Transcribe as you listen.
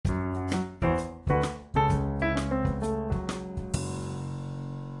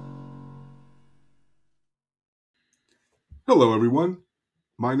Hello, everyone.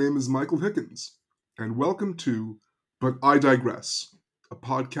 My name is Michael Hickens, and welcome to But I Digress, a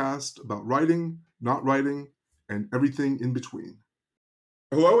podcast about writing, not writing, and everything in between.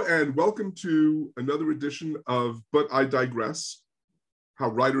 Hello, and welcome to another edition of But I Digress, How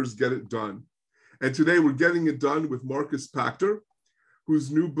Writers Get It Done. And today we're getting it done with Marcus Pactor,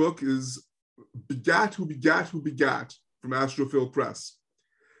 whose new book is Begat Who Begat Who Begat from Astrophil Press.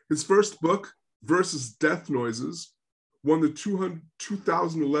 His first book, Versus Death Noises, won the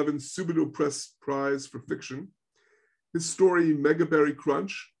 2011 Subito Press Prize for Fiction. His story, Megaberry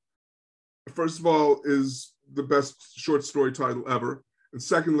Crunch, first of all, is the best short story title ever. And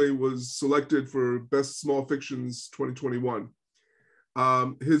secondly, was selected for Best Small Fictions 2021.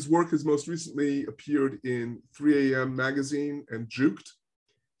 His work has most recently appeared in 3 AM Magazine and Juked.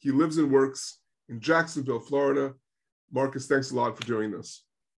 He lives and works in Jacksonville, Florida. Marcus, thanks a lot for doing this.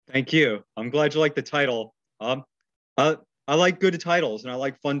 Thank you. I'm glad you like the title. I like good titles and I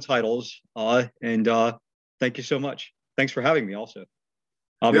like fun titles. Thank you so much. Thanks for having me also.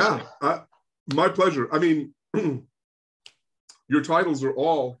 Obviously. Yeah, my pleasure. I mean, your titles are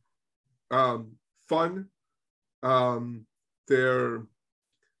all fun. They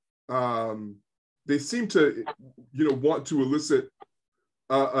seem to, want to elicit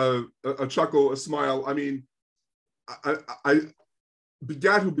a chuckle, a smile. I mean, I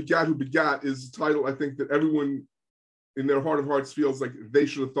Begat Who Begat Who Begat is a title I think that everyone in their heart of hearts feels like they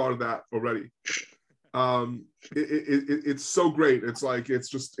should have thought of that already. It's so great. It's like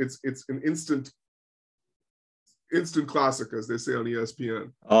it's an instant classic, as they say on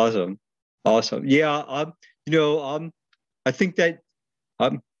ESPN. Awesome. Yeah. I think that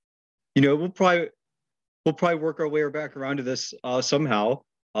we'll probably work our way back around to this somehow.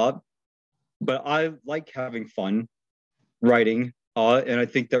 But I like having fun writing, and I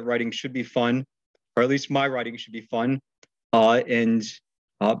think that writing should be fun, or at least my writing should be fun. If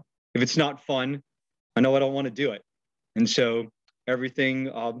it's not fun, I know I don't want to do it. And so everything,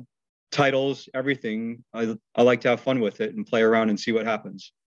 titles, everything, I like to have fun with it and play around and see what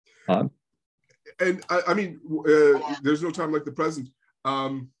happens. And I mean, there's no time like the present.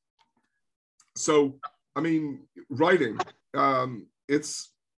 So, I mean, writing,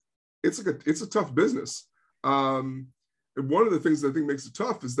 it's a tough business. And one of the things that I think makes it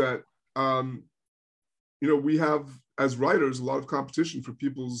tough is that, we have, as writers, a lot of competition for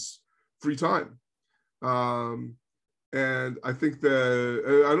people's free time. And I think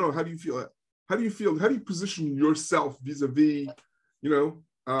that, I don't know, how do you feel? How do you position yourself vis-a-vis,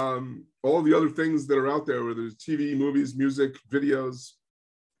 all the other things that are out there, whether it's TV, movies, music, videos?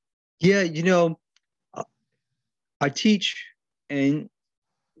 Yeah, I teach, and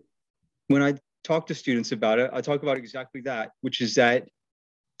when I talk to students about it, I talk about exactly that, which is that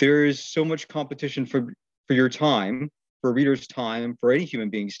there is so much competition for your time, for readers' time, for any human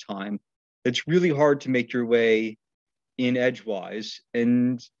being's time. It's really hard to make your way in edgewise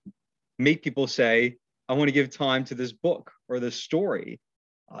and make people say, I want to give time to this book or this story.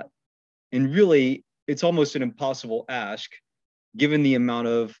 And really, it's almost an impossible ask, given the amount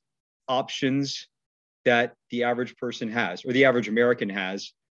of options that the average person has, or the average American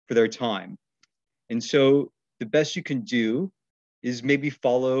has, for their time. And so the best you can do is maybe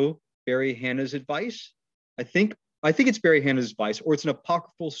follow Barry Hannah's advice. I think it's Barry Hannah's advice, or it's an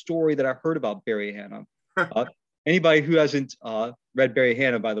apocryphal story that I heard about Barry Hannah. Anybody who hasn't read Barry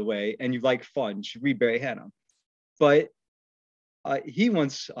Hannah, by the way, and you like fun, should read Barry Hannah. But he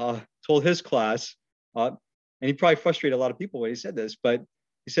once told his class, and he probably frustrated a lot of people when he said this, but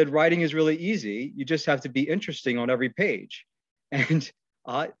he said, writing is really easy. You just have to be interesting on every page. And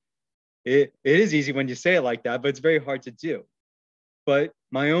it is easy when you say it like that, but it's very hard to do. But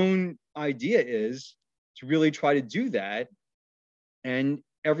my own idea is to really try to do that. And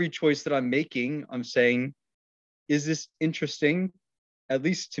every choice that I'm making, I'm saying, is this interesting? At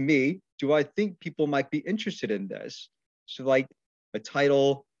least to me, do I think people might be interested in this? So like a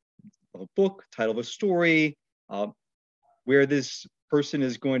title of a book, title of a story, where this person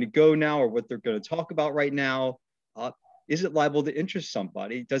is going to go now, or what they're going to talk about right now. Is it liable to interest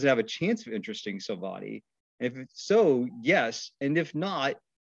somebody? Does it have a chance of interesting somebody? And if it's so, yes. And if not,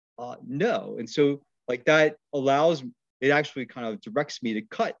 no. And so like that allows, it actually kind of directs me to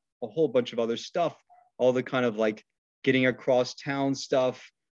cut a whole bunch of other stuff, all the kind of like getting across town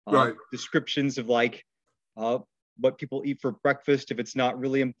stuff, Right. Descriptions of like what people eat for breakfast, if it's not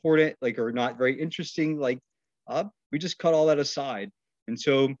really important, like, or not very interesting, like we just cut all that aside. And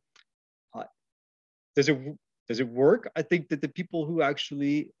so does it work? I think that the people who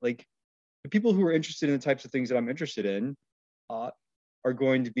actually like, the people who are interested in the types of things that I'm interested in are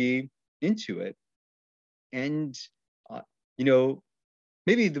going to be into it. And you know,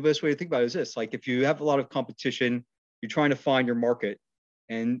 maybe the best way to think about it is this: like if you have a lot of competition, you're trying to find your market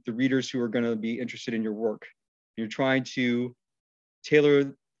and the readers who are going to be interested in your work. You're trying to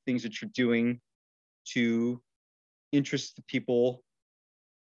tailor things that you're doing to interest the people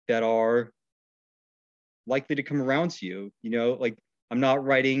that are likely to come around to you. Like I'm not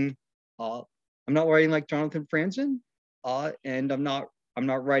writing, uh, I'm not writing like Jonathan Franzen, and I'm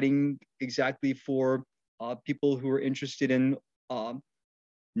not writing exactly for people who are interested in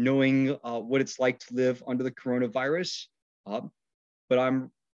knowing what it's like to live under the coronavirus. Uh, but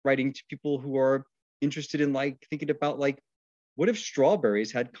I'm writing to people who are interested in like thinking about like, what if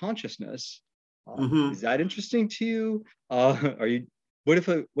strawberries had consciousness? Mm-hmm. Is that interesting to you? Are you? What if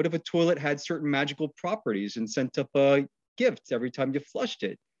a toilet had certain magical properties and sent up a gift every time you flushed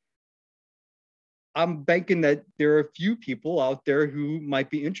it? I'm banking that there are a few people out there who might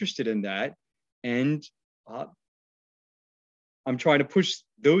be interested in that, and uh, I'm trying to push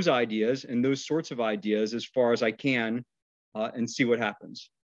those ideas and those sorts of ideas as far as I can, and see what happens.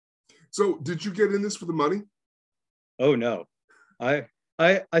 So, did you get in this for the money? Oh no, I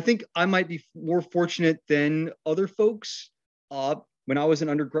I think I might be more fortunate than other folks. When I was an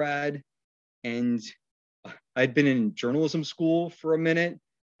undergrad, and I'd been in journalism school for a minute,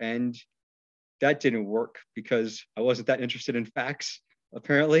 and that didn't work because I wasn't that interested in facts,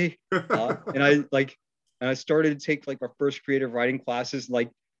 apparently. And I started to take like my first creative writing classes.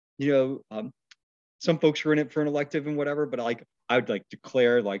 Like, you know, some folks were in it for an elective and whatever, but like I would like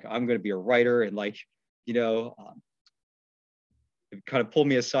declare like I'm going to be a writer, and like, you know, it kind of pulled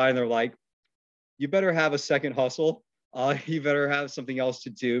me aside, and they're like, you better have a second hustle. You better have something else to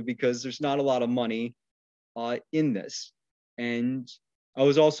do because there's not a lot of money in this. And I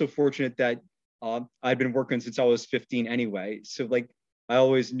was also fortunate that I'd been working since I was 15 anyway. So like I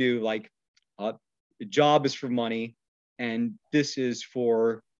always knew like the job is for money and this is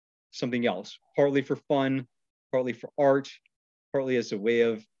for something else, partly for fun, partly for art, partly as a way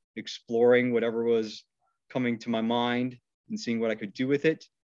of exploring whatever was coming to my mind and seeing what I could do with it.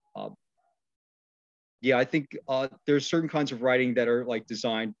 Uh, yeah, I think there's certain kinds of writing that are like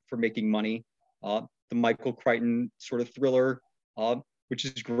designed for making money. The Michael Crichton sort of thriller, uh, which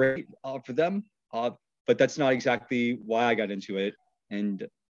is great for them, but that's not exactly why I got into it. And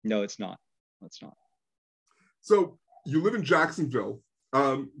no, it's not. It's not. So, you live in Jacksonville,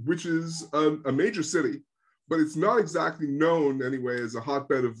 which is a major city, but it's not exactly known anyway as a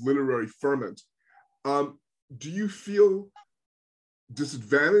hotbed of literary ferment. Um, do you feel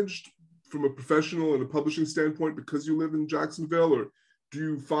disadvantaged from a professional and a publishing standpoint because you live in Jacksonville, or do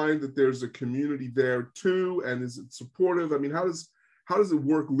you find that there's a community there too, and is it supportive? I mean, how does it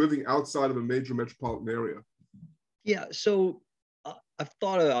work living outside of a major metropolitan area? Yeah. So I've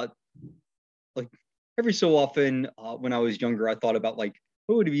thought about like every so often when I was younger, I thought about like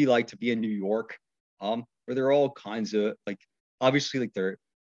what would it be like to be in New York, where there are all kinds of like obviously like there are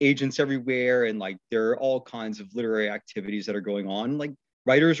agents everywhere and like there are all kinds of literary activities that are going on. Like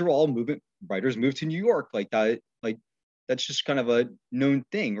writers are all moving, writers move to New York like that, like that's just kind of a known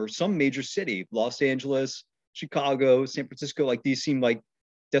thing. Or some major city, Los Angeles, Chicago, San Francisco, like these seem like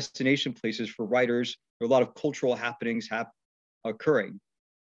destination places for writers. There are a lot of cultural happenings occurring.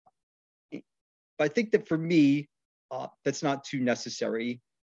 But I think that for me, that's not too necessary.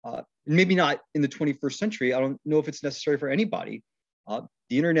 Maybe not in the 21st century. I don't know if it's necessary for anybody.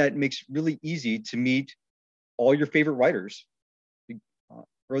 The internet makes it really easy to meet all your favorite writers,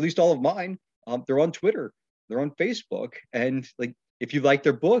 or at least all of mine. They're on Twitter, they're on Facebook, and like if you like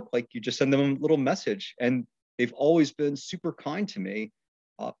their book, like you just send them a little message, and they've always been super kind to me.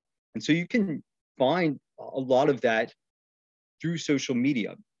 Uh, and so you can find a lot of that through social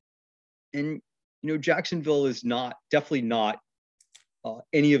media. And Jacksonville is not definitely not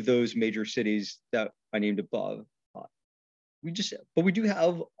any of those major cities that I named above. Uh, but we do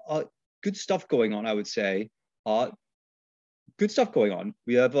have good stuff going on. I would say good stuff going on.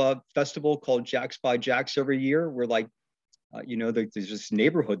 We have a festival called Jacks by Jacks every year, where like there's this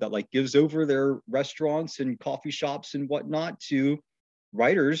neighborhood that like gives over their restaurants and coffee shops and whatnot to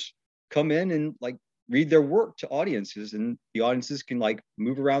writers come in and like read their work to audiences, and the audiences can like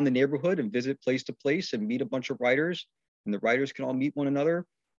move around the neighborhood and visit place to place and meet a bunch of writers, and the writers can all meet one another,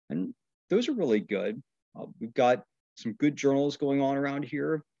 and those are really good. We've got some good journals going on around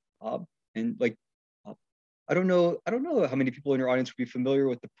here, uh, and like uh, I don't know how many people in your audience would be familiar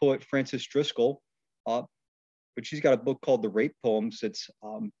with the poet Frances Driscoll, but she's got a book called The Rape Poems that's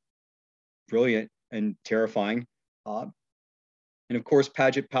brilliant and terrifying. Uh, and of course,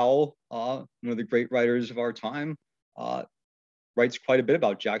 Paget Powell, one of the great writers of our time, uh, writes quite a bit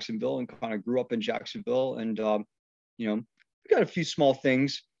about Jacksonville and kind of grew up in Jacksonville. And, we got a few small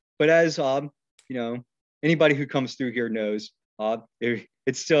things, but as you know, anybody who comes through here knows,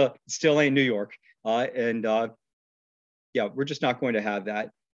 it's still ain't New York, and yeah, we're just not going to have that.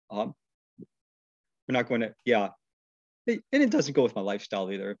 Um, we're not going to, yeah, and it doesn't go with my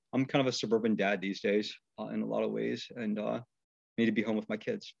lifestyle either. I'm kind of a suburban dad these days in a lot of ways, and need to be home with my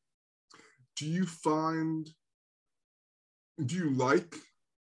kids. Do you like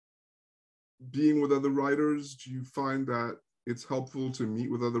being with other writers? Do you find that it's helpful to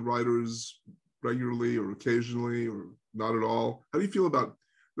meet with other writers regularly or occasionally or not at all? How do you feel about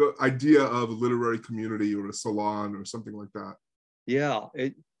the idea of a literary community or a salon or something like that? Yeah,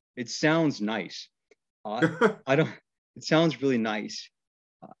 it sounds nice. I don't. It sounds really nice,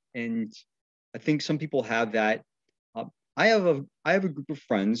 and I think some people have that. I have a group of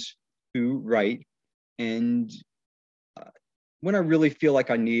friends who write, and when I really feel like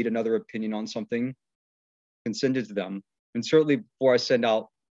I need another opinion on something, I can send it to them. And certainly before I send out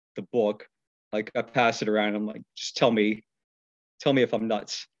the book, like I pass it around. I'm like, just tell me if I'm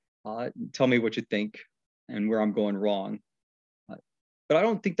nuts. Tell me what you think and where I'm going wrong. But I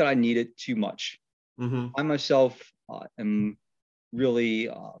don't think that I need it too much. Mm-hmm. I myself am really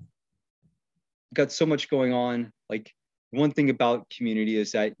got so much going on. Like one thing about community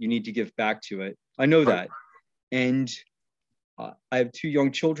is that you need to give back to it. I know that. And I have two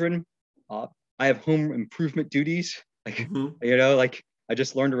young children. I have home improvement duties. Like, like I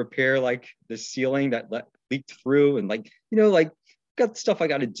just learned to repair like the ceiling that leaked through and like, like got stuff I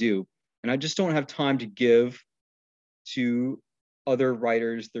got to do. And I just don't have time to give to other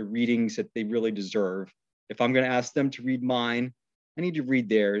writers the readings that they really deserve. If I'm going to ask them to read mine, I need to read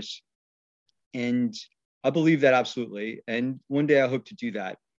theirs. And I believe that absolutely. And one day I hope to do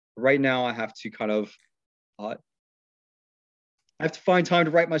that. Right now, I have to kind of, I have to find time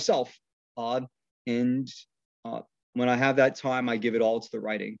to write myself. And when I have that time, I give it all to the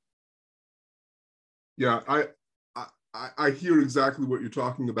writing. Yeah, I hear exactly what you're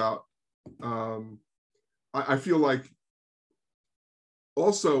talking about. I feel like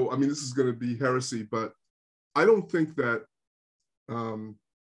also, I mean, this is going to be heresy, but I don't think that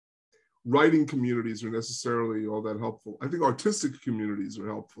writing communities are necessarily all that helpful. I think artistic communities are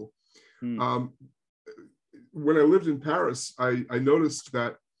helpful. When I lived in Paris, I noticed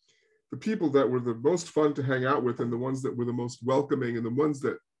that the people that were the most fun to hang out with and the ones that were the most welcoming and the ones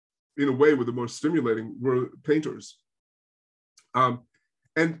that, in a way, were the most stimulating were painters. And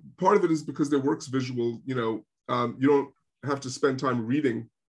part of it is because their work's visual. You don't have to spend time reading.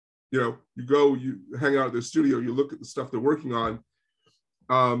 You go, you hang out at their studio, you look at the stuff they're working on.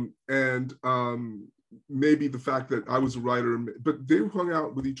 And maybe the fact that I was a writer, but they hung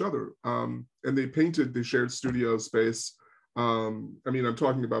out with each other, and they painted, they shared studio space. I mean, I'm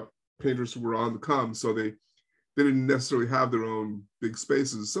talking about painters who were on the come, so they didn't necessarily have their own big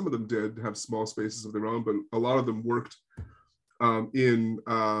spaces. Some of them did have small spaces of their own, but a lot of them worked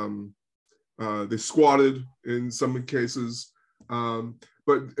they squatted in some cases,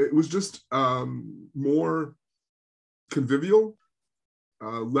 but it was just more convivial.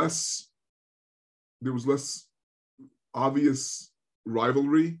 There was less obvious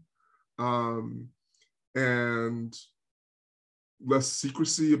rivalry, and less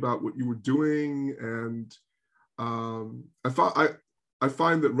secrecy about what you were doing. And I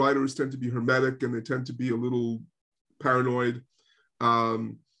find that writers tend to be hermetic and they tend to be a little paranoid,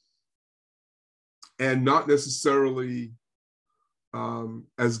 and not necessarily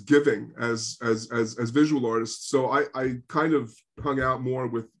as giving as visual artists. So I kind of hung out more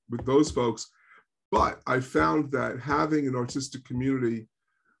with those folks, but I found that having an artistic community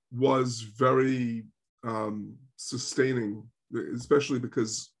was very sustaining, especially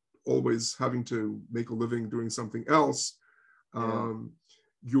because always having to make a living doing something else,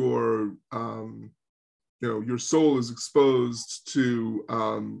 your your soul is exposed to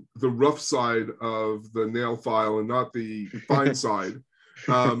the rough side of the nail file and not the fine side.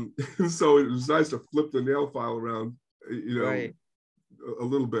 So it was nice to flip the nail file around, Right. a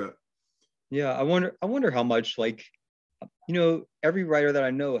little bit. Yeah, I wonder how much like, every writer that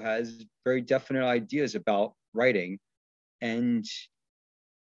I know has very definite ideas about writing, and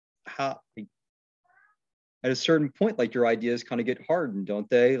how like, at a certain point, like your ideas kind of get hardened, don't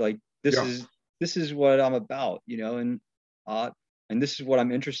they? Like Yeah. this is what I'm about, and this is what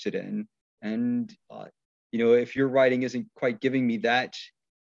I'm interested in. And if your writing isn't quite giving me that,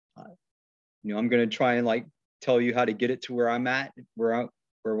 I'm going to try and like tell you how to get it to where I'm at, where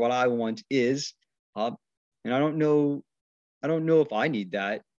what I want is. And I don't know if I need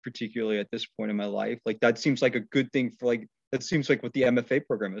that particularly at this point in my life. Like that seems like a good thing for like, that seems like what the MFA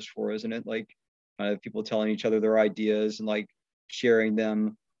program is for, isn't it? Like kind of people telling each other their ideas and like sharing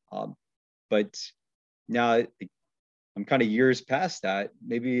them. But now I'm kind of years past that.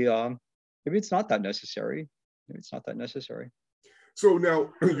 Maybe it's not that necessary. Maybe it's not that necessary. So now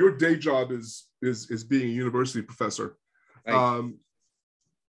your day job is being a university professor. Right.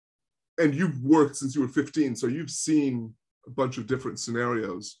 And you've worked since you were 15, so you've seen a bunch of different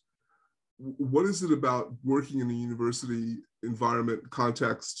scenarios. What is it about working in a university environment,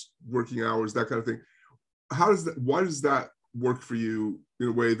 context, working hours, that kind of thing? Why does that work for you in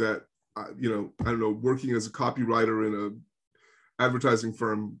a way that, I don't know, working as a copywriter in a advertising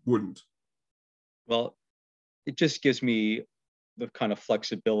firm wouldn't? Well, it just gives me the kind of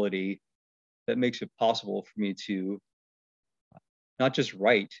flexibility that makes it possible for me to not just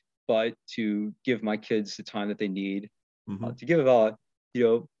write, but to give my kids the time that they need, to give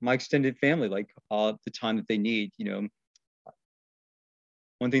my extended family like the time that they need.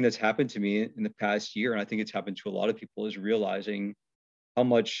 One thing that's happened to me in the past year, and I think it's happened to a lot of people, is realizing how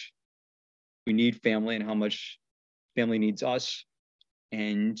much we need family and how much family needs us.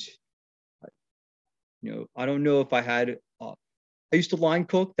 And I don't know if I used to line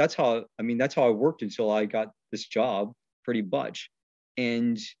cook. That's how I worked until I got this job pretty much.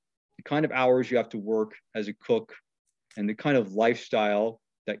 And the kind of hours you have to work as a cook and the kind of lifestyle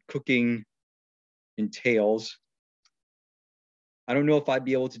that cooking entails, I don't know if I'd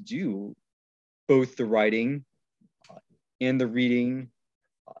be able to do both the writing and the reading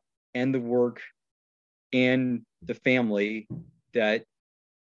and the work and the family that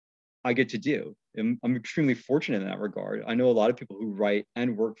I get to do. I'm extremely fortunate in that regard. I know a lot of people who write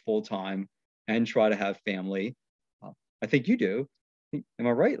and work full time and try to have family. I think you do. Am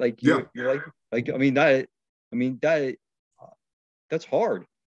I right? Like you're like that's hard.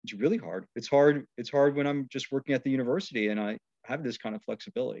 It's really hard. It's hard when I'm just working at the university and I have this kind of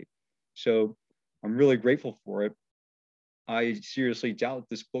flexibility. So I'm really grateful for it. I seriously doubt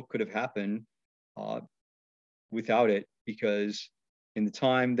this book could have happened without it, because in the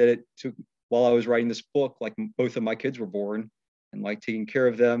time that it took while I was writing this book, like both of my kids were born, and like taking care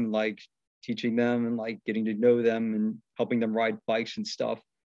of them, like teaching them and like getting to know them and helping them ride bikes and stuff.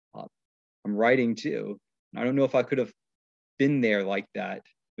 I'm writing too. I don't know if I could have been there like that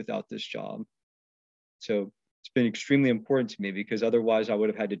without this job. So it's been extremely important to me, because otherwise I would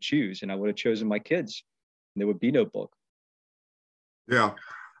have had to choose, and I would have chosen my kids and there would be no book. Yeah.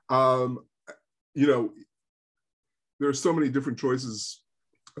 There are so many different choices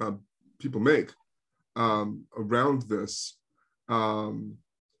people make around this. And,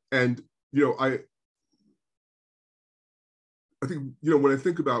 I think, when I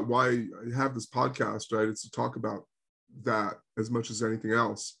think about why I have this podcast, right, it's to talk about that as much as anything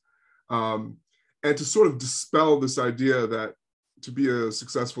else. And to sort of dispel this idea that to be a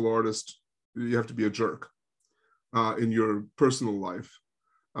successful artist, you have to be a jerk in your personal life.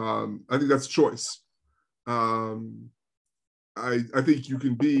 I think that's choice. I think you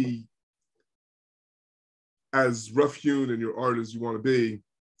can be as rough-hewn in your art as you want to be.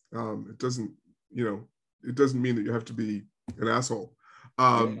 It doesn't mean that you have to be an asshole.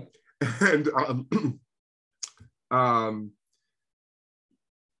 And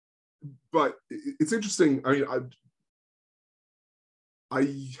but it's interesting. I mean,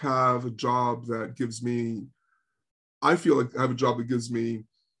 I have a job that gives me. I feel like I have a job that gives me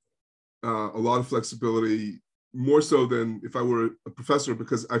a lot of flexibility, more so than if I were a professor,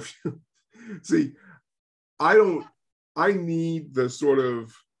 because I feel. See, I need the sort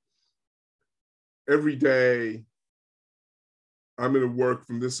of every day I'm going to work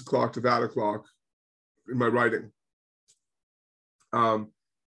from this o'clock to that o'clock in my writing.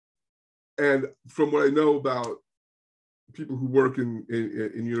 And from what I know about people who work in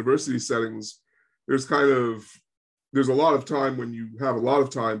university settings, there's a lot of time when you have a lot of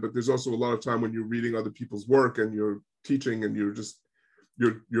time, but there's also a lot of time when you're reading other people's work and you're teaching and you're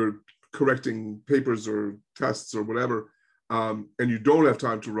correcting papers or tests or whatever, and you don't have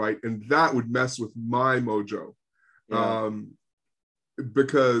time to write, and that would mess with my mojo. Yeah.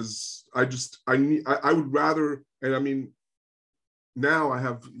 Because I would rather, and I mean, now I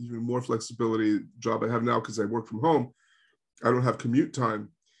have even more flexibility job I have now because I work from home. I don't have commute time.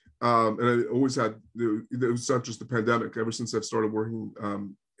 And I always had, it was not just the pandemic. Ever since I've started working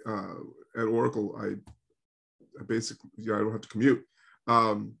at Oracle, I basically, I don't have to commute.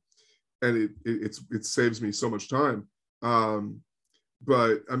 And it saves me so much time.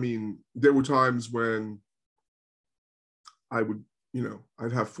 But I mean, there were times when I would,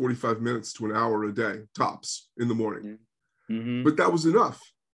 I'd have 45 minutes to an hour a day, tops, in the morning. Mm-hmm. But that was enough.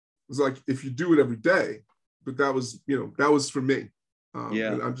 It was like, if you do it every day, but that was for me.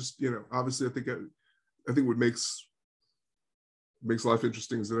 Yeah. And I'm just, obviously I think what makes life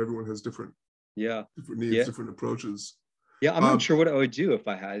interesting is that everyone has different Yeah. needs, Yeah. different approaches. Yeah. I'm not sure what I would do if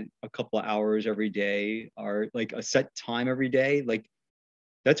I had a couple of hours every day or like a set time every day. Like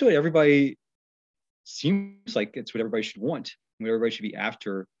that's what everybody seems like it's what everybody should want, what everybody should be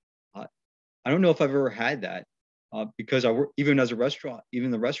after. Uh, I don't know if I've ever had that because I work even as a restaurant,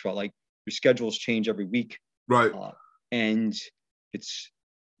 even the restaurant, like your schedules change every week, Right. And it's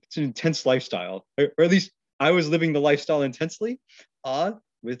an intense lifestyle, or at least I was living the lifestyle intensely,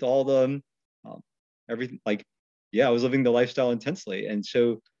 with all the everything. Like, yeah, I was living the lifestyle intensely, and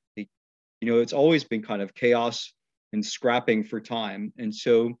so it's always been kind of chaos and scrapping for time, and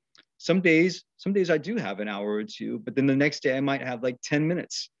so some days I do have an hour or two, but then the next day I might have like 10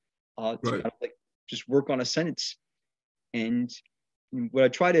 minutes to Right. kind of like just work on a sentence. And what I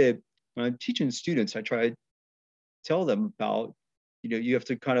try to when I'm teaching students, I try to tell them about, you have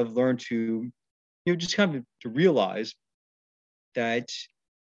to kind of learn to, just kind of to realize that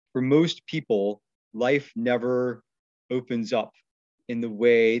for most people, life never opens up in the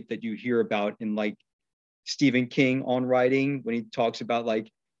way that you hear about in like Stephen King on writing, when he talks about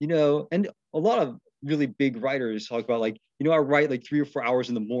like, and a lot of really big writers talk about like, I write like 3 or 4 hours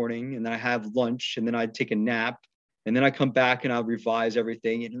in the morning, and then I have lunch, and then I take a nap, and then I come back and I'll revise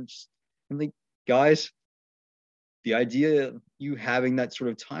everything. And I'm like, guys, the idea of you having that sort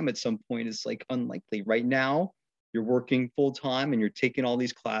of time at some point is like unlikely. Right now, you're working full time and you're taking all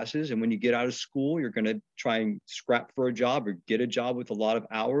these classes. And when you get out of school, you're going to try and scrap for a job or get a job with a lot of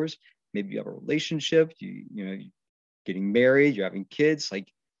hours. Maybe you have a relationship, you're getting married, you're having kids. Like,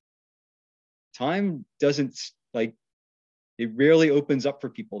 time doesn't, like, it rarely opens up for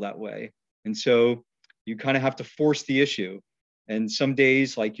people that way. And so you kind of have to force the issue. And some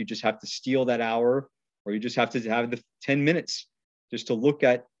days, like, you just have to steal that hour, or you just have to have the 10 minutes just to look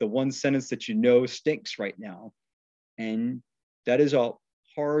at the one sentence that stinks right now. And that is a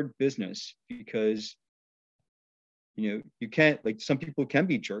hard business because, you can't, like, some people can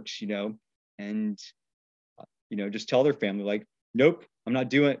be jerks, and, just tell their family, like, nope, I'm not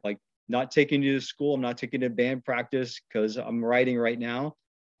doing it. Like, not taking you to school. I'm not taking you to band practice because I'm writing right now.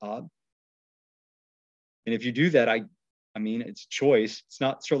 And if you do that, I mean, it's a choice. It's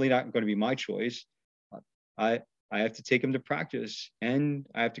not certainly not going to be my choice. I I have to take them to practice, and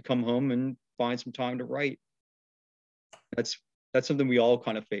I have to come home and find some time to write. That's that's something we all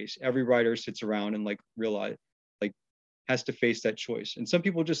kind of face. Every writer sits around and like realize, like, has to face that choice. And some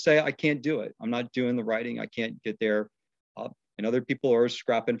people just say, I can't do it. I'm not doing the writing. I can't get there. And other people are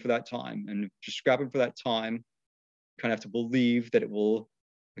scrapping for that time. And just scrapping for that time, you kind of have to believe that it will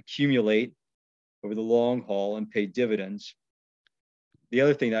accumulate over the long haul and pay dividends. The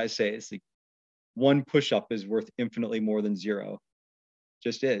other thing that I say is like, one push-up is worth infinitely more than zero.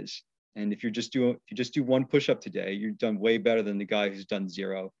 Just is. And if you just do one push-up today, you've done way better than the guy who's done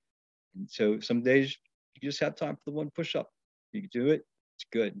zero. And so some days you just have time for the one push-up. You can do it. It's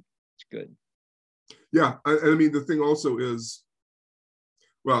good. It's good. Yeah, I mean, the thing also is,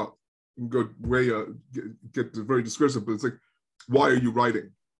 well, you can go way get very discursive, but it's like, why are you writing?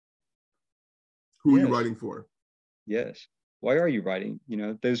 Who are you Yes. writing for? Yes. Why are you writing?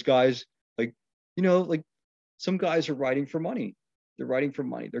 Those guys, like, like some guys are writing for money. They're writing for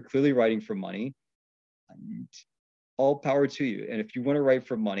money. They're clearly writing for money. And all power to you. And if you want to write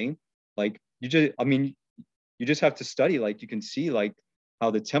for money, like, you just have to study. Like, you can see like how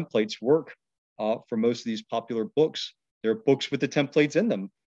the templates work for most of these popular books. There are books with the templates in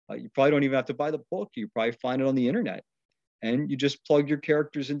them. You probably don't even have to buy the book. You probably find it on the internet, and you just plug your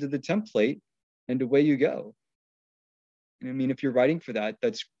characters into the template, and away you go. And I mean, if you're writing for that,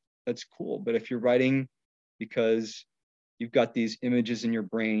 that's cool. But if you're writing because you've got these images in your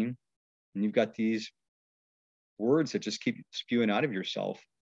brain and you've got these words that just keep spewing out of yourself,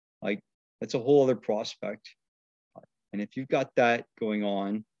 like, that's a whole other prospect. And if you've got that going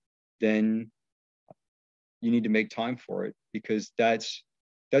on, then you need to make time for it, because that's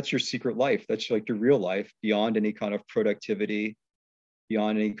your secret life. That's like your real life, beyond any kind of productivity,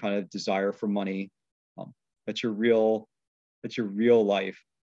 beyond any kind of desire for money. Um, that's your real life.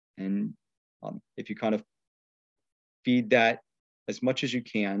 And if you kind of feed that as much as you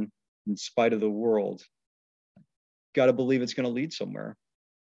can, in spite of the world, got to believe it's going to lead somewhere.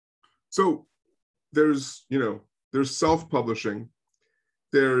 So there's self-publishing,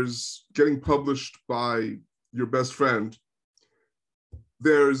 there's getting published by your best friend,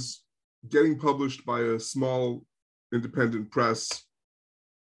 there's getting published by a small independent press,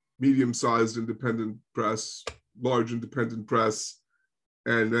 medium-sized independent press, large independent press,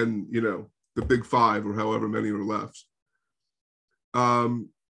 and then the big five or however many are left. Um,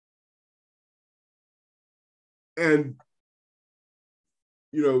 and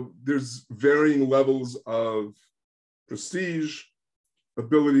there's varying levels of prestige,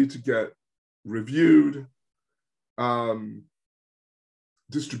 ability to get reviewed,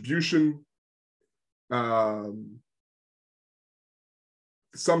 distribution,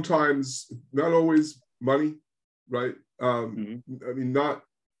 sometimes not always money, right? I mean, not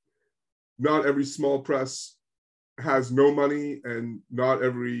every small press has no money, and not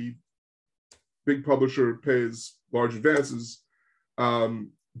every big publisher pays large advances,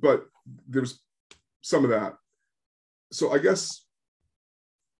 but there's some of that. So I guess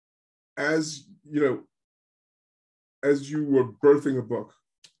as you were birthing a book,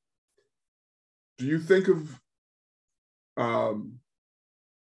 do you think of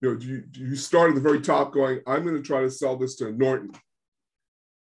do you start at the very top going, I'm going to try to sell this to Norton,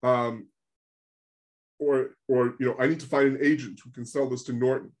 or I need to find an agent who can sell this to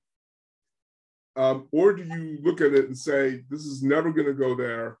Norton, or do you look at it and say, this is never going to go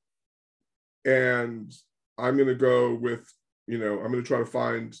there, and I'm going to go with I'm going to try to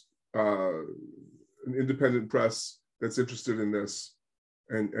find an independent press that's interested in this,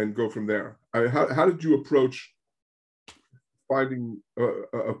 and go from there? How did you approach finding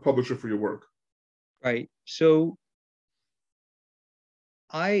a publisher for your work? Right. So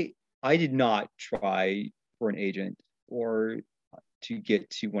I did not try for an agent or to get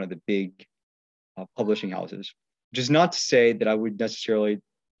to one of the big publishing houses, which is not to say that I would necessarily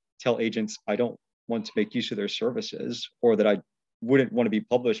tell agents I don't want to make use of their services, or that I wouldn't want to be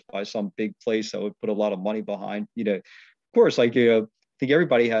published by some big place that would put a lot of money behind. Of course, I think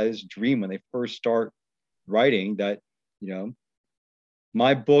everybody has a dream when they first start writing that,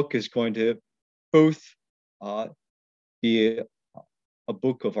 my book is going to both be a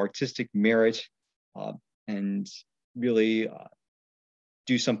book of artistic merit, and really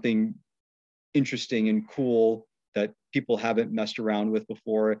do something interesting and cool that people haven't messed around with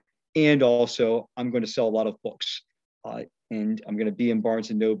before. And also, I'm going to sell a lot of books, and I'm going to be in Barnes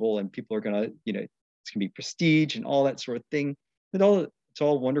and Noble, and people are going to, it's going to be prestige and all that sort of thing. It's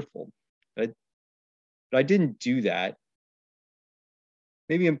all wonderful. But I didn't do that.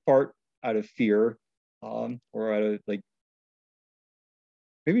 Maybe in part out of fear, or out of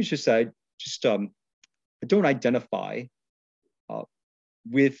maybe it's just that I don't identify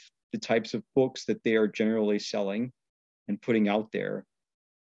with the types of books that they are generally selling and putting out there.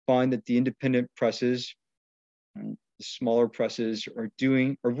 Find that the independent presses, the smaller presses, are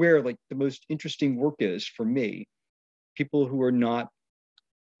where the most interesting work is for me. People who are not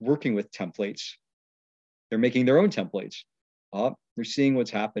working with templates, they're making their own templates. They're seeing what's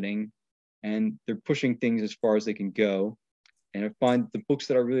happening, and they're pushing things as far as they can go. And I find the books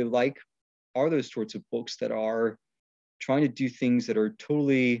that I really like are those sorts of books that are trying to do things that are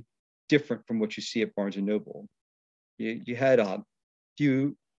totally different from what you see at Barnes and Noble. You had a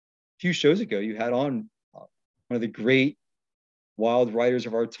few shows ago, you had on one of the great wild writers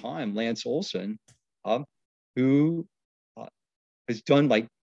of our time, Lance Olson, who has done the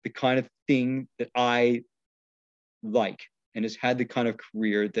kind of thing that I like, and has had the kind of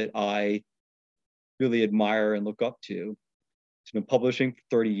career that I really admire and look up to. He's been publishing for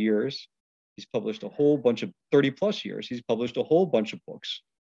 30 years. He's published a whole bunch of 30 plus years. He's published a whole bunch of books,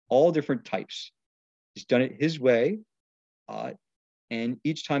 all different types. He's done it his way. And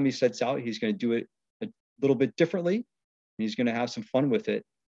each time he sets out, he's going to do it a little bit differently. And he's going to have some fun with it.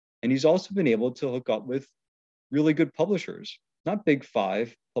 And he's also been able to hook up with really good publishers, not big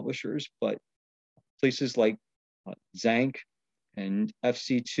five publishers, but places like Zank and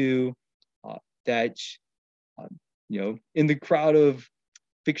FC2, that, in the crowd of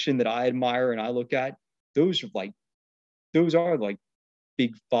fiction that I admire and I look at, those are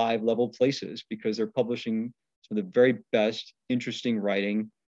big five level places, because they're publishing some of the very best, interesting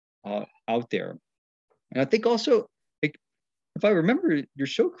writing out there. And I think also, if I remember your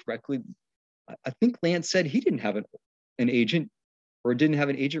show correctly, I think Lance said he didn't have an agent, or didn't have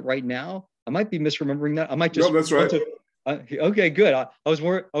an agent right now. I might be misremembering that. I might just. No, that's right. Okay, good. I was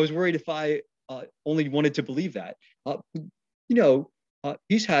worried if I only wanted to believe that.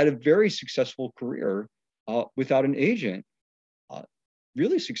 He's had a very successful career without an agent.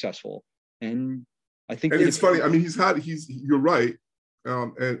 Really successful, and I think. And it's funny. I mean, you're right,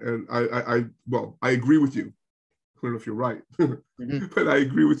 and I agree with you. I don't know if you're right, mm-hmm. But I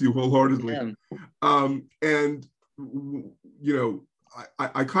agree with you wholeheartedly. Yeah. And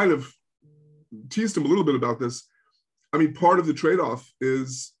I kind of teased him a little bit about this. I mean, part of the trade-off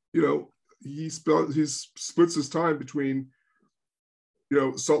is, he splits his time between,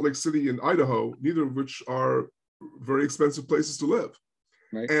 Salt Lake City and Idaho, neither of which are very expensive places to live.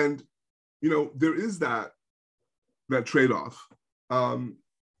 Right. And, there is that trade-off. And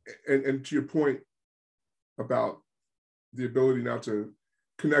to your point about the ability now to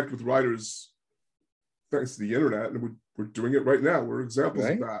connect with writers thanks to the internet, and we're doing it right now. We're examples of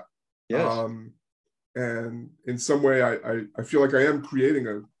Right. that. Yes. And in some way, I feel like I am creating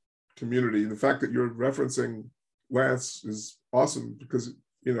a community. The fact that you're referencing Lance is awesome because,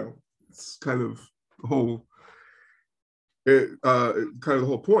 it's kind of the whole,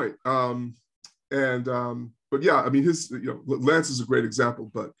 point. But yeah, I mean, Lance is a great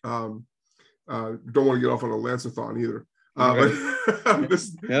example, but don't want to get off on a Lance-a-thon either. Right.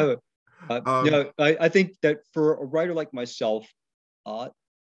 This, No, I think that for a writer like myself,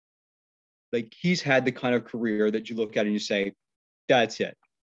 like he's had the kind of career that you look at and you say, that's it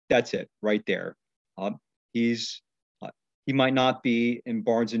right there. He's he might not be in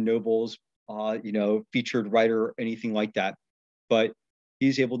Barnes and Noble's, featured writer or anything like that, but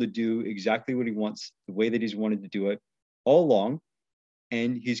he's able to do exactly what he wants, the way that he's wanted to do it all along,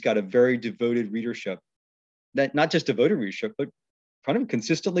 and he's got a very devoted readership. That not just devoted readership, but kind of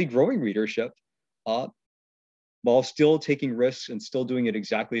consistently growing readership, while still taking risks and still doing it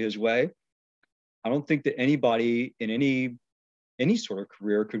exactly his way. I don't think that anybody in any sort of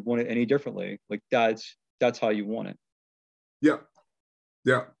career could want it any differently. Like that's how you want it. Yeah,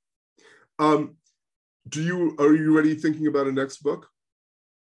 yeah. Are you already thinking about a next book?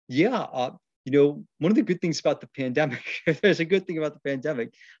 Yeah, one of the good things about the pandemic, there's a good thing about the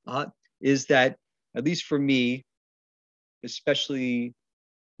pandemic, is that at least for me, especially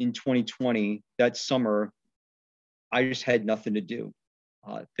in 2020, that summer, I just had nothing to do.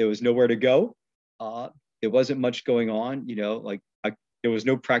 There was nowhere to go. There wasn't much going on, there was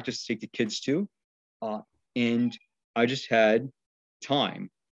no practice to take the kids to. And I just had time.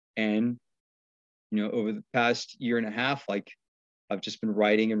 And, over the past year and a half, I've just been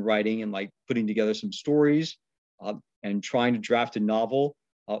writing and like putting together some stories, and trying to draft a novel,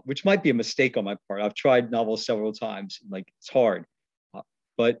 which might be a mistake on my part. I've tried novels several times, it's hard.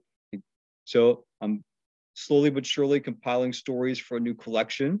 But so I'm slowly but surely compiling stories for a new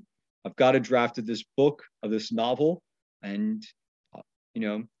collection. I've got a draft of this book, of this novel. And,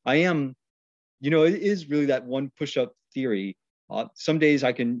 I am, it is really that one push-up theory. Some days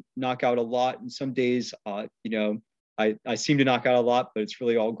I can knock out a lot, and some days, I seem to knock out a lot, but it's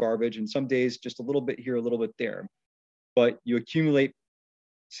really all garbage. And some days just a little bit here, a little bit there. But you accumulate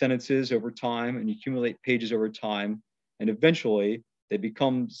sentences over time and you accumulate pages over time. And eventually they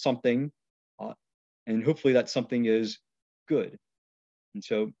become something. And hopefully that something is good. And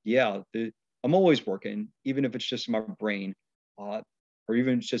so, yeah, I'm always working, even if it's just in my brain, or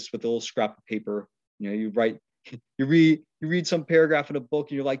even just with a little scrap of paper. You write, you read some paragraph in a book,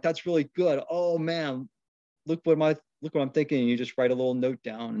 and you're like, "That's really good. Oh man, look what I'm thinking." And you just write a little note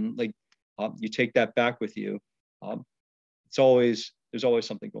down, and you take that back with you. There's always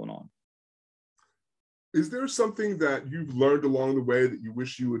something going on. Is there something that you've learned along the way that you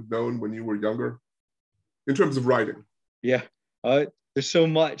wish you had known when you were younger, in terms of writing? Yeah, there's so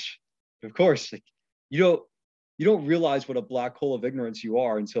much. Of course, you don't realize what a black hole of ignorance you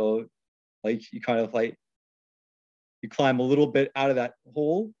are until you kind of you climb a little bit out of that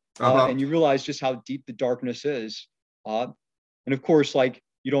hole, and you realize just how deep the darkness is. And of course,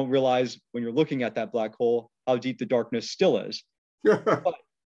 you don't realize when you're looking at that black hole how deep the darkness still is.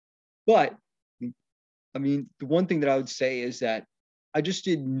 but I mean, the one thing that I would say is that I just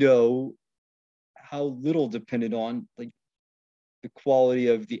didn't know how little depended on the quality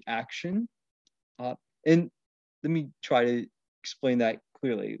of the action. And let me try to explain that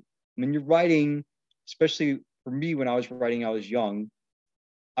clearly. When you're writing, especially for me, when I was writing, I was young,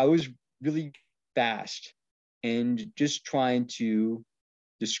 I was really fast and just trying to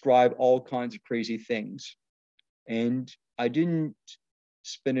describe all kinds of crazy things. And I didn't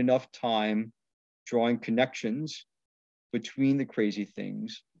spend enough time drawing connections between the crazy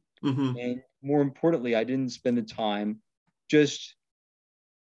things. Mm-hmm. And more importantly, I didn't spend the time just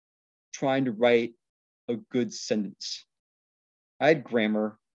trying to write a good sentence. I had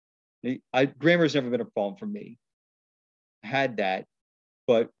grammar. Grammar's never been a problem for me. I had that,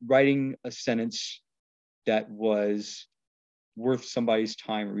 but writing a sentence that was worth somebody's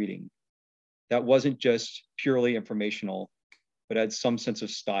time reading, that wasn't just purely informational, but had some sense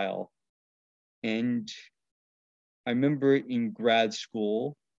of style. And I remember in grad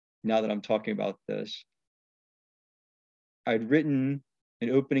school, now that I'm talking about this, I'd written an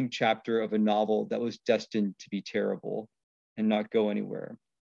opening chapter of a novel that was destined to be terrible and not go anywhere.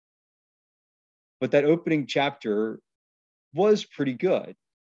 But that opening chapter was pretty good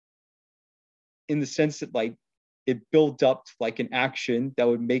in the sense that it built up to like an action that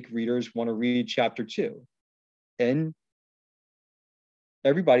would make readers want to read chapter 2. And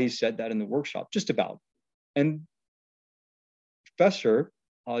everybody said that in the workshop, just about. And Professor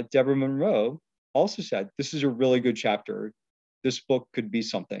Deborah Monroe also said, this is a really good chapter. This book could be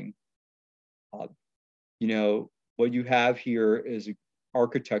something. You know, what you have here is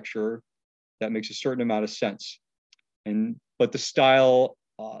architecture that makes a certain amount of sense. But the style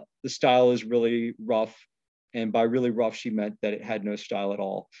is really rough. And by really rough, she meant that it had no style at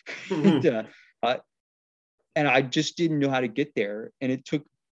all. Mm-hmm. And I just didn't know how to get there. And it took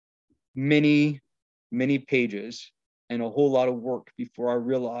many, many pages and a whole lot of work before I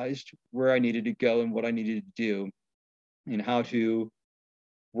realized where I needed to go and what I needed to do and how to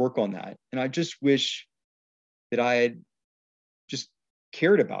work on that. And I just wish that I had just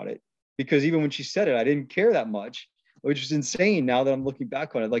cared about it, because even when she said it, I didn't care that much, which is insane now that I'm looking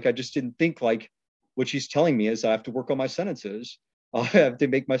back on it. Like, I just didn't think like what she's telling me is I have to work on my sentences. I have to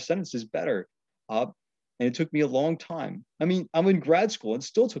make my sentences better. And it took me a long time. I mean, I'm in grad school. It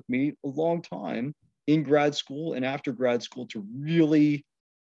still took me a long time in grad school and after grad school to really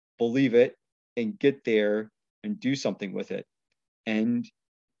believe it and get there and do something with it. And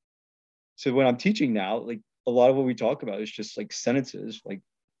so when I'm teaching now, like a lot of what we talk about is just like sentences. Like,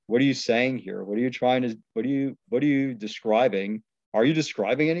 what are you saying here? What are you trying to, what are you describing? Are you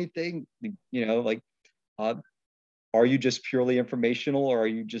describing anything? You know, like, are you just purely informational, or are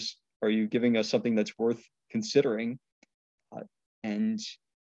you giving us something that's worth considering? And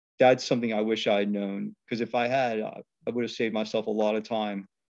that's something I wish I had known, because if I had, I would have saved myself a lot of time.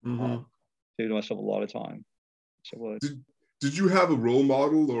 Mm-hmm. Saved myself a lot of time. So did you have a role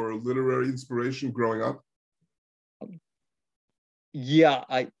model or a literary inspiration growing up? Yeah,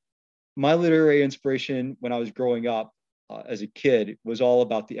 my literary inspiration when I was growing up as a kid was all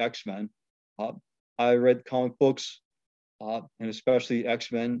about the X-Men. I read comic books, and especially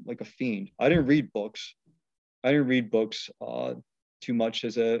X-Men, like a fiend. I didn't read books. Too much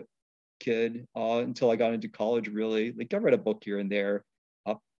as a kid until I got into college, really. Like, I read a book here and there.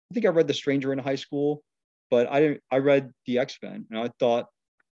 I think I read The Stranger in high school, but I read the X-Men, and I thought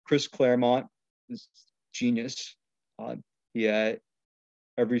Chris Claremont is genius. He had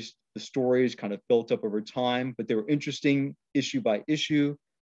the stories kind of built up over time, but they were interesting issue by issue.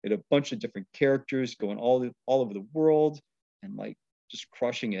 They had a bunch of different characters going all over the world and like just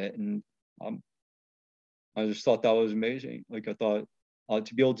crushing it. And I just thought that was amazing. Like, I thought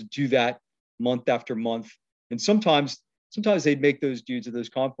to be able to do that month after month, and sometimes they'd make those dudes at those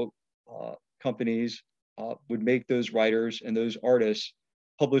comic book companies would make those writers and those artists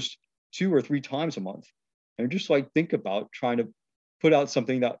published 2 or 3 times a month. And just like think about trying to put out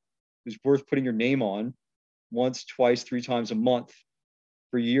something that is worth putting your name on once, twice, 3 times a month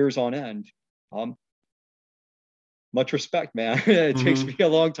for years on end. Much respect, man. It takes me Mm-hmm. a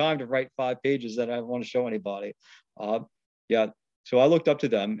long time to write 5 pages that I don't want to show anybody. Yeah. So I looked up to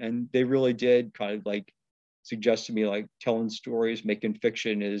them, and they really did kind of like suggest to me, like, telling stories, making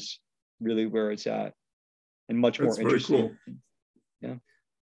fiction is really where it's at, and much That's more very interesting. cool.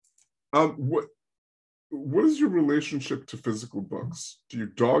 Yeah. What is your relationship to physical books? Do you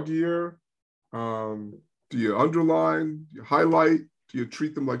dog ear? Do you underline? Do you highlight? Do you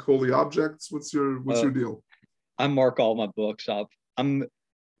treat them like holy objects? What's Uh, your deal? I mark all my books up. I'm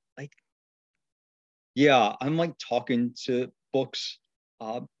like, yeah, I'm like talking to books.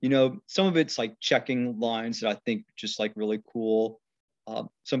 You know, some of it's like checking lines that I think just like really cool.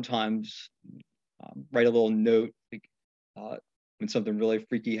 Sometimes write a little note like, when something really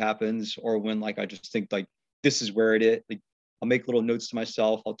freaky happens, or when like I just think like this is where it is. Like, I'll make little notes to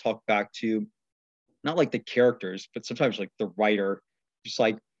myself. I'll talk back to not like the characters, but sometimes like the writer, just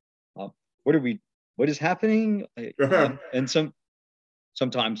like, uh, what are we? What is happening? And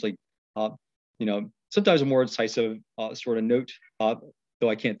sometimes like, uh, you know, sometimes a more incisive sort of note, though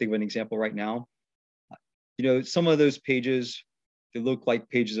I can't think of an example right now. You know, some of those pages, they look like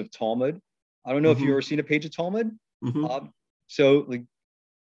pages of Talmud. I don't know if you've ever Mm-hmm. seen a page of Talmud. Mm-hmm. So like,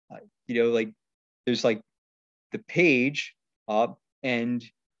 you know, like there's like the page, and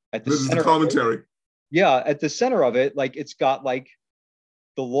at the This is a center of it, commentary. yeah, at the center of it, like it's got like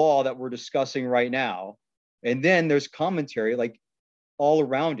the law that we're discussing right now, and then there's commentary like all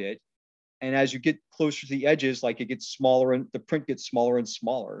around it. And as you get closer to the edges, like it gets smaller, and the print gets smaller and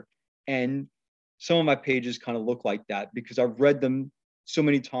smaller. And some of my pages kind of look like that because I've read them so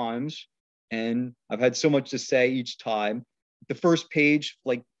many times, and I've had so much to say each time. The first page,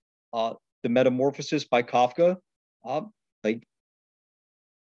 like the Metamorphosis by Kafka, uh, like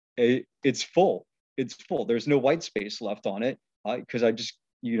it's full. It's full. There's no white space left on it because I just,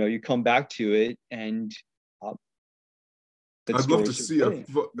 you know, you come back to it, and I'd love to stories.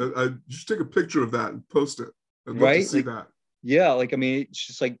 see just take a picture of that and post it. I'd love to see that. Yeah, like I mean, it's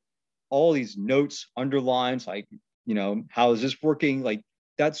just like all these notes, underlines, like how is this working, like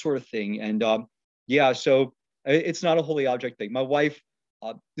that sort of thing. And yeah, so it's not a holy object thing. My wife,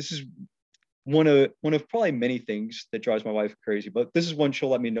 this is one of probably many things that drives my wife crazy, but this is one she'll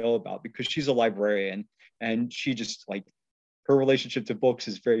let me know about because she's a librarian and she just like her relationship to books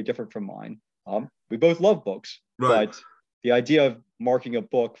is very different from mine. We both love books, right. But the idea of marking a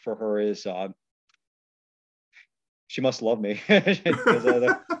book for her is she must love me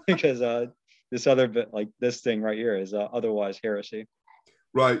because this other bit, like this thing right here, is otherwise heresy.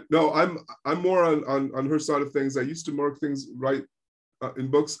 Right. No, I'm more on her side of things. I used to mark things right in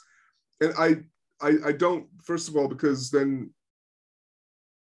books, and I don't, first of all, because then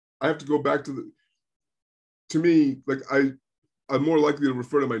I have to go back to me, like I'm more likely to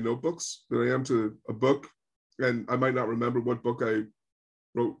refer to my notebooks than I am to a book, and I might not remember what book I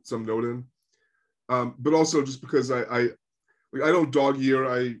wrote some note in. But also just because I don't dog ear.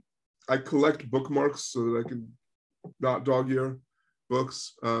 I collect bookmarks so that I can not dog ear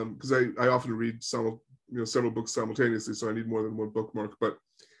books, because I often read several books simultaneously, so I need more than one bookmark. But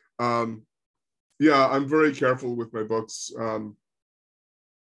yeah, I'm very careful with my books.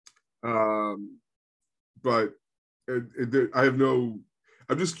 But I have no.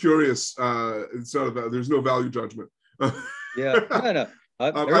 I'm just curious. It's not about. There's no value judgment. Yeah, no. I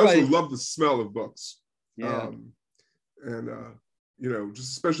also love the smell of books. Yeah. And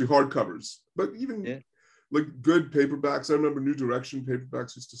just especially hardcovers, but even like good paperbacks. I remember New Direction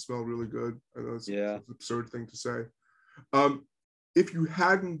paperbacks used to smell really good. I know it's an absurd thing to say. If you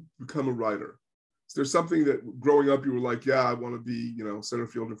hadn't become a writer, is there something that growing up you were like, yeah, I want to be, center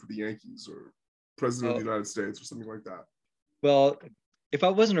fielder for the Yankees or president of the United States or something like that? Well, if I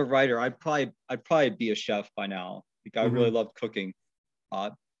wasn't a writer, I'd probably be a chef by now. Like I really loved cooking.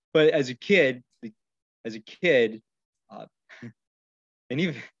 But as a kid,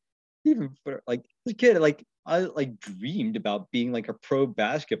 and even for like as a kid, like I like dreamed about being like a pro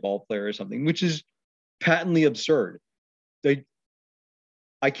basketball player or something, which is patently absurd. Like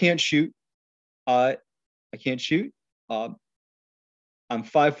I can't shoot. I can't shoot. I'm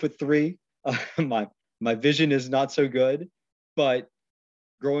 5'3". My vision is not so good. But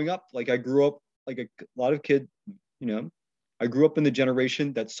growing up, like I grew up like a lot of kids, I grew up in the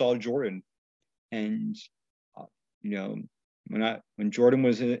generation that saw Jordan, and when Jordan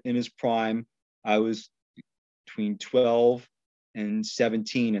was in his prime, I was between 12 and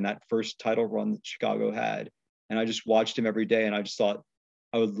 17 in that first title run that Chicago had, and I just watched him every day, and I just thought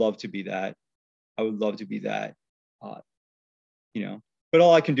I would love to be that. I would love to be that. But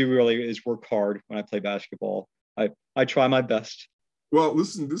all I can do really is work hard when I play basketball. I try my best. Well,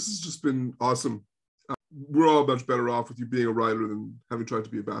 listen, this has just been awesome. We're all much better off with you being a writer than having tried to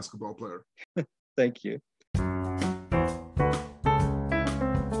be a basketball player. Thank you.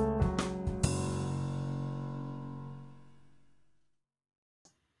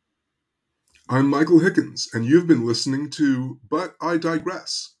 I'm Michael Hickens, and you've been listening to But I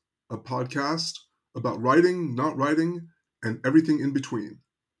Digress, a podcast about writing, not writing, and everything in between.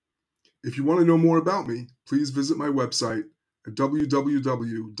 If you want to know more about me, please visit my website at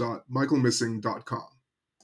www.michaelmissing.com.